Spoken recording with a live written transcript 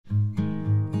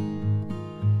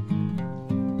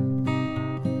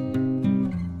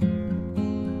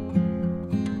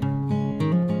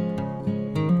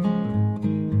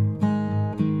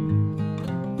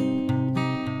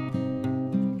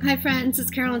friends, it's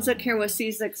Carolyn Zook here with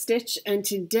C6 Stitch, and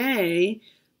today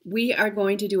we are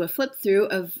going to do a flip through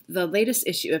of the latest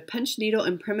issue of Punch Needle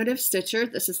and Primitive Stitcher.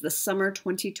 This is the summer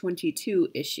 2022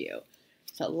 issue.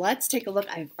 So let's take a look.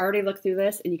 I've already looked through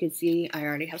this and you can see I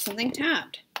already have something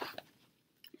tabbed.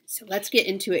 So let's get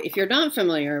into it. If you're not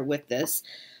familiar with this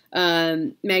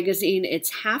magazine,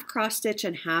 it's half cross stitch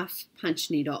and half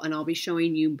punch needle, and I'll be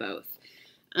showing you both.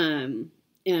 And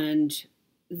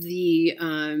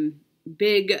the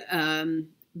big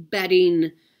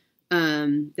betting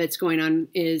that's going on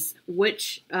is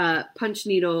which punch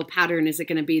needle pattern is it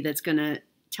going to be that's going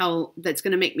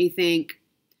to make me think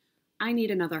I need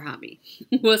another hobby.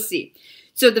 We'll see.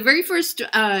 So the very first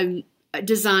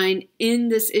design in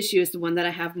this issue is the one that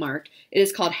I have marked. It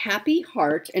is called Happy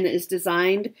Heart, and it is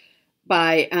designed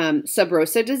by Sub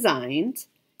Rosa Designs.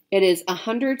 It is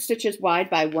 100 stitches wide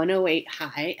by 108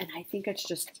 high, and I think it's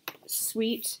just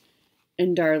sweet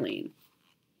and darling.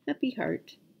 Happy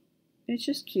Heart. It's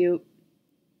just cute.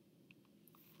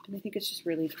 And I think it's just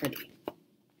really pretty.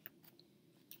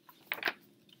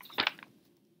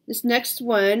 This next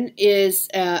one is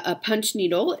a punch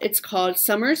needle. It's called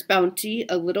Summer's Bounty,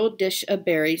 a little dish of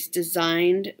berries,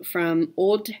 designed from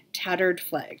Old Tattered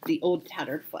Flag, the Old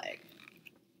Tattered Flag.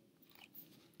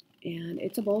 And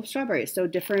it's a bowl of strawberries, so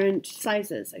different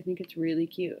sizes. I think it's really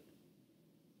cute.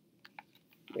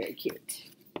 Very cute.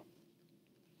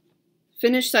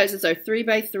 Finished sizes are 3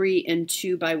 by 3 and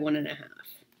 2 by 1.5.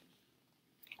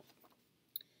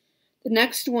 The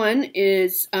next one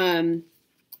is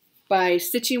by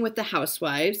Stitching with the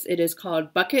Housewives. It is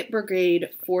called Bucket Brigade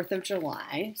 4th of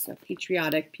July. So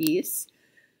patriotic piece.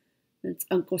 It's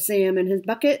Uncle Sam and his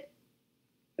bucket.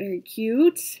 Very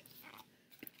cute.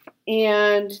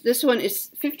 And this one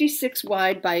is 56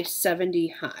 wide by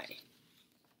 70 high.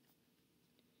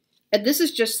 And this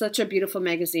is just such a beautiful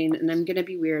magazine, and I'm going to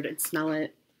be weird and smell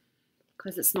it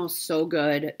because it smells so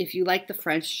good. If you like the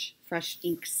fresh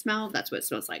ink smell, that's what it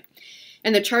smells like.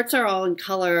 And the charts are all in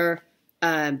color.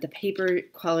 The paper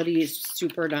quality is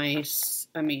super nice.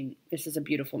 I mean, this is a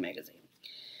beautiful magazine.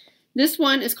 This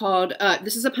one is called,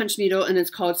 this is a punch needle, and it's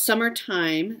called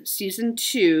Summertime Season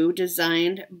 2,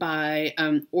 designed by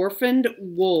Orphaned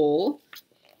Wool.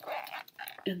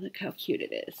 And look how cute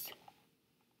it is.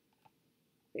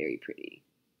 Very pretty.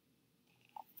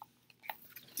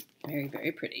 Very,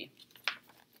 very pretty.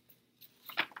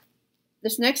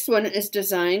 This next one is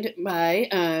designed by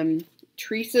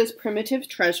Teresa's Primitive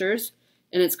Treasures,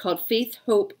 and it's called Faith,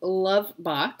 Hope, Love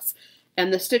Box.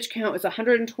 And the stitch count is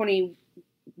 120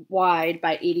 wide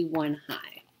by 81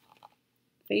 high.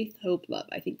 Faith, Hope, Love.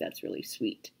 I think that's really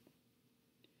sweet.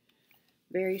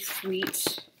 Very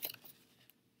sweet.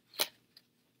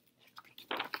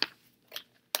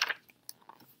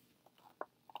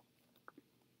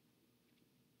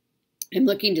 I'm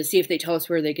looking to see if they tell us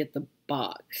where they get the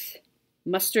box.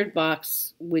 Mustard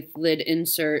box with lid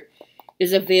insert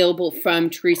is available from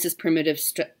Teresa's Primitive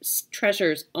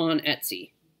Treasures on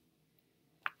Etsy.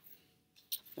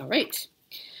 All right.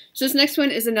 So this next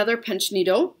one is another punch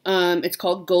needle. It's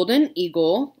called Golden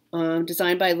Eagle,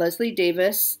 designed by Leslie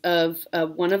Davis of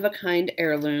One of a Kind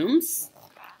Heirlooms.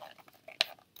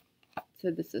 So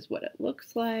this is what it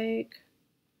looks like.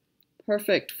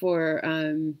 Perfect for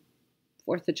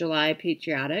 4th of July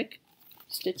patriotic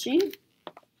stitching.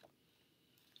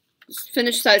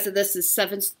 Finished size of this is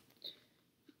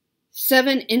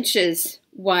 7 inches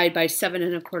wide by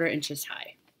 7¼ inches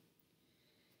high.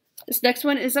 This next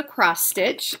one is a cross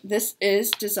stitch. This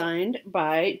is designed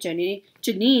by Janine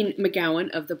McGowan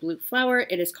of the Blue Flower.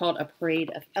 It is called A Parade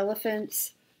of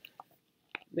Elephants.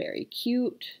 Very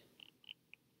cute.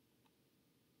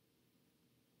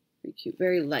 Very cute,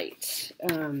 very light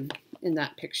in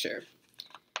that picture.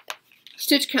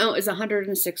 Stitch count is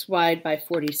 106 wide by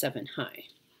 47 high.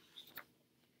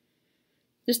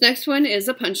 This next one is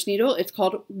a punch needle. It's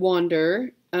called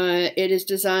Wander. It is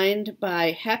designed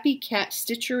by Happy Cat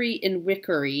Stitchery and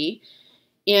Wickery,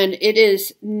 and it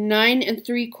is 9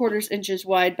 3/4 inches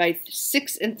wide by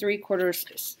 6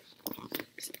 3/4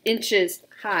 inches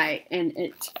high, and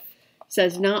it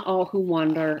says, "Not all who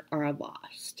wander are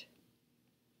lost."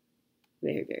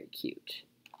 Very, very cute.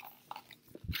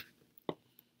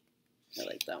 I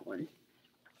like that one.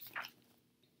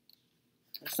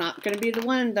 It's not going to be the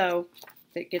one, though,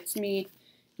 that gets me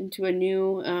into a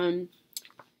new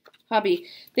hobby.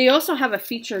 They also have a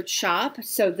featured shop.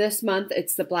 So this month,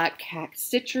 it's the Black Cat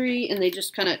Stitchery, and they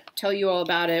just kind of tell you all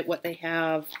about it, what they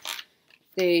have.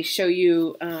 They show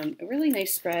you a really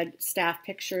nice spread, staff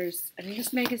pictures. I mean,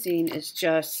 this magazine is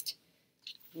just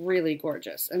really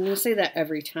gorgeous. I'm going to say that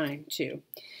every time, too.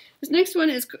 This next one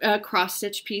is a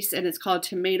cross-stitch piece, and it's called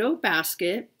Tomato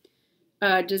Basket.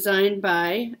 designed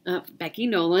by Becky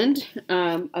Noland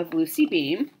of Lucy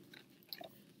Beam.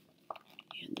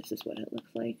 And this is what it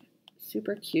looks like.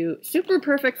 Super cute. Super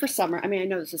perfect for summer. I mean, I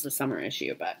know this is a summer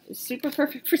issue, but it's super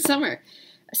perfect for summer.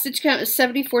 A stitch count is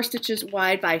 74 stitches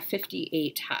wide by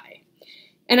 58 high.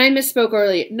 And I misspoke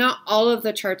earlier. Not all of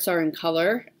the charts are in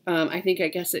color. I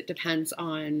guess it depends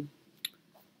on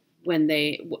when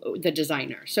the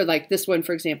designer. So like this one,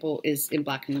 for example, is in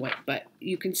black and white, but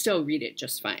you can still read it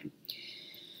just fine.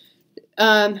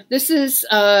 This is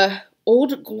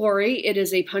Old Glory. It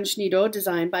is a punch needle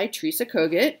designed by Teresa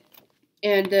Kogut.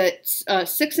 And it's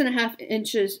 6.5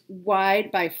 inches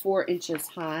wide by 4 inches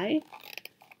high.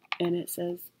 And it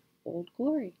says Old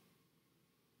Glory.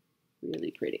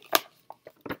 Really pretty.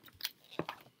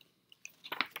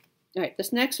 All right,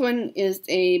 this next one is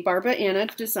a Barbara Anna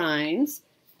Designs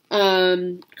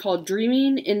called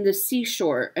Dreaming in the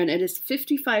Seashore. And it is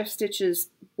 55 stitches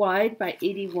wide by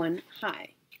 81 high.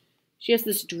 She has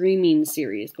this dreaming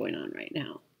series going on right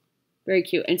now. Very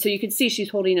cute. And so you can see she's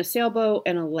holding a sailboat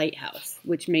and a lighthouse,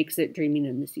 which makes it Dreaming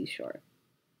in the Seashore,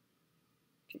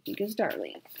 which I think is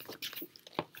darling.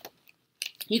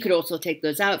 You could also take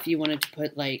those out if you wanted to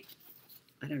put, like,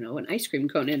 I don't know, an ice cream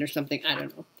cone in or something. I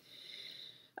don't know.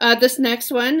 This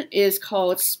next one is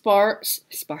called Star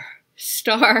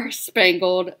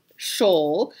Spangled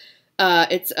Shoal.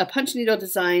 It's a punch needle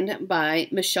designed by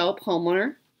Michelle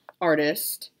Palmer,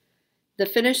 artist. The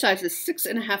finish size is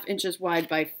 6.5 inches wide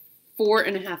by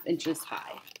 4.5 inches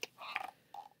high.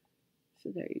 So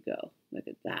there you go. Look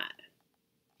at that.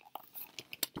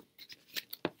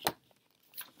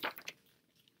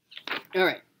 All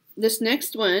right. This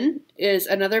next one is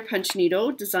another punch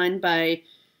needle designed by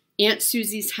Aunt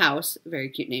Susie's House. Very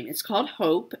cute name. It's called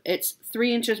Hope. It's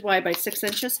 3 inches wide by 6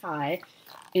 inches high.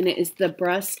 And it is the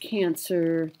breast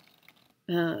cancer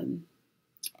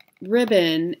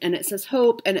ribbon. And it says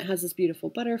Hope. And it has this beautiful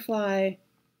butterfly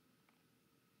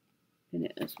in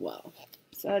it as well.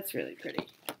 So that's really pretty.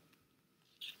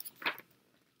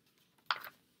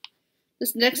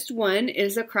 This next one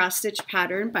is a cross stitch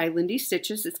pattern by Lindy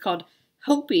Stitches. It's called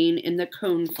Hoping in the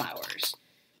Cone Flowers.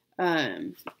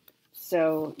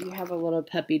 So you have a little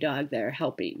puppy dog there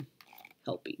helping.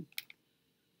 Very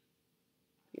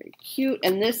cute.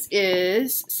 And this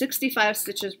is 65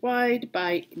 stitches wide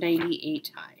by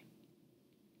 98 high.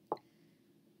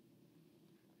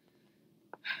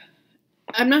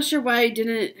 I'm not sure why I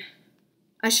didn't.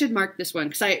 I should mark this one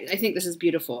because I think this is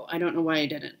beautiful. I don't know why I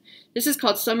didn't. This is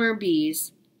called Summer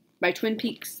Bees by Twin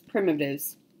Peaks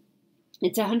Primitives.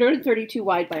 It's 132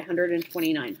 wide by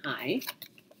 129 high.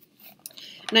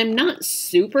 And I'm not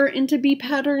super into bee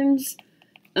patterns,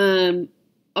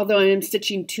 although I am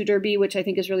stitching Tudor Bee, which I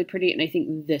think is really pretty, and I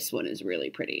think this one is really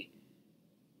pretty.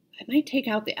 I might take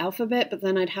out the alphabet, but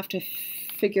then I'd have to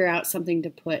figure out something to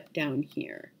put down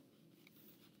here.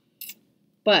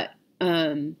 But,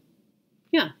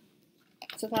 yeah,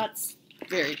 so that's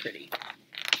very pretty.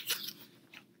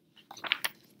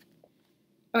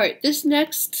 All right, this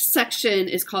next section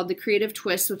is called The Creative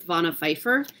Twist with Vanna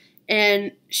Pfeiffer,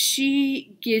 and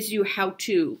she gives you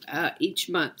how-to each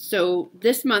month. So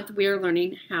this month we are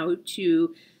learning how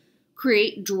to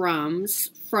create drums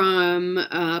from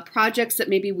projects that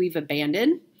maybe we've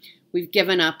abandoned, we've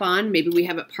given up on, maybe we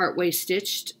have it partway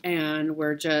stitched and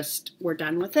we're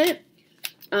done with it.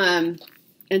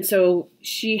 And so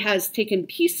she has taken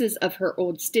pieces of her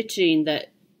old stitching that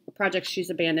projects she's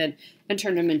abandoned and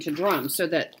turned them into drums so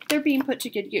that they're being put to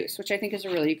good use, which I think is a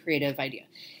really creative idea.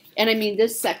 And I mean,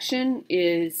 this section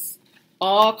is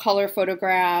all color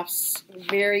photographs,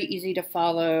 very easy to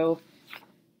follow.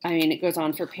 I mean, it goes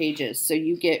on for pages. So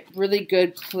you get really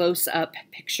good close-up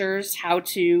pictures, how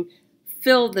to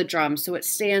fill the drum so it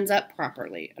stands up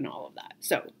properly and all of that.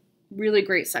 So really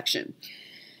great section.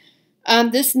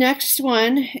 This next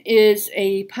one is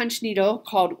a punch needle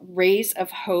called Rays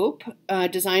of Hope,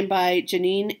 designed by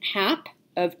Janine Happ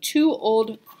of Two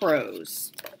Old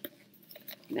Crows.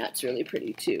 And that's really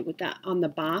pretty too, with that on the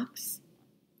box.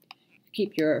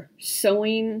 Keep your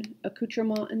sewing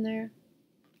accoutrement in there.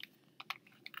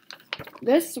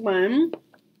 This one,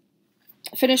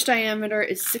 finished diameter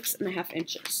is 6.5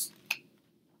 inches.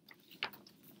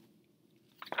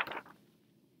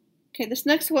 Okay, this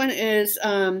next one is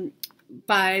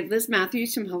by Liz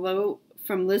Matthews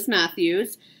from Liz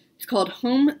Matthews. It's called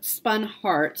Homespun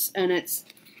Hearts, and it's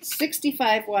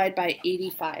 65 wide by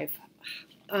 85.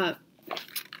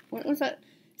 What was that?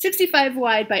 65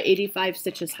 wide by 85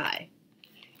 stitches high.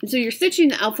 And so you're stitching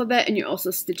the alphabet, and you're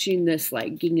also stitching this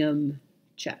like gingham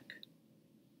check.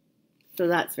 So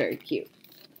that's very cute.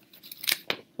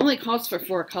 Only calls for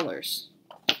 4 colors.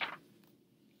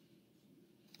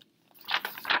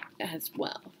 as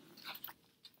well.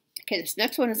 Okay, this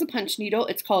next one is a punch needle.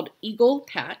 It's called Eagle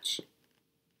Patch.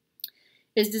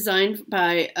 It's designed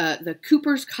by the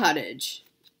Cooper's Cottage,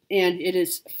 and it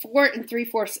is 4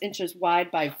 3/4 inches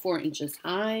wide by 4 inches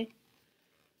high.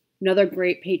 Another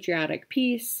great patriotic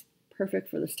piece, perfect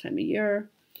for this time of year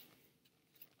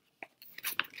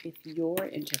if you're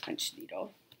into punch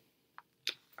needle.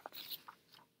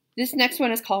 This next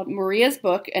one is called Maria's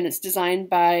Book, and it's designed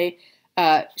by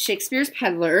Shakespeare's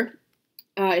Peddler.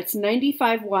 It's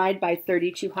 95 wide by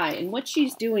 32 high. And what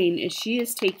she's doing is she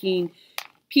is taking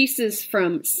pieces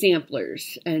from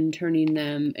samplers and turning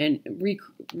them and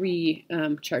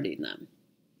charting them.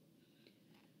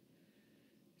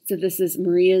 So this is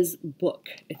Maria's Book,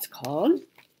 it's called.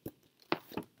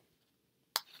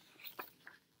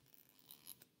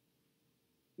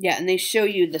 Yeah, and they show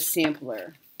you the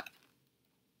sampler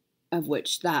of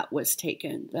which that was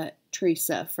taken, that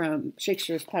Teresa from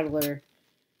Shakespeare's Peddler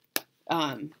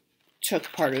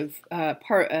took part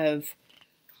of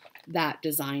that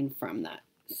design from that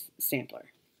sampler.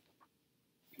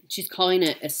 She's calling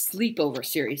it a sleepover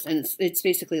series, and it's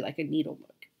basically like a needle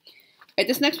book. All right,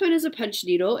 this next one is a punch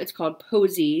needle. It's called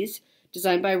Posies,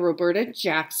 designed by Roberta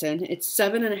Jackson. It's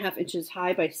 7.5 inches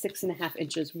high by 6.5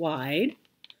 inches wide.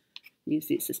 You can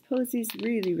see it says Posies,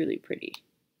 really, really pretty.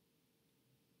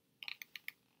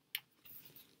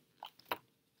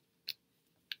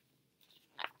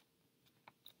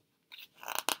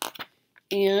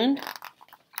 And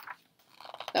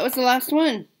that was the last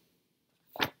one.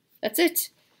 That's it.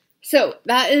 So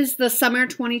that is the summer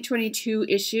 2022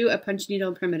 issue of Punch Needle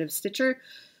and Primitive Stitcher.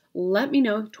 Let me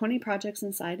know, 20 projects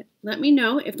inside. Let me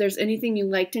know if there's anything you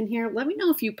liked in here. Let me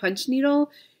know if you punch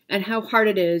needle and how hard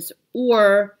it is,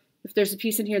 or if there's a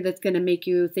piece in here that's going to make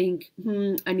you think,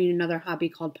 I need another hobby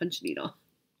called punch needle.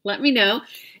 Let me know,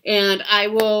 and I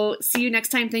will see you next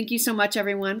time. Thank you so much,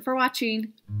 everyone, for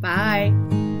watching.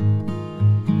 Bye.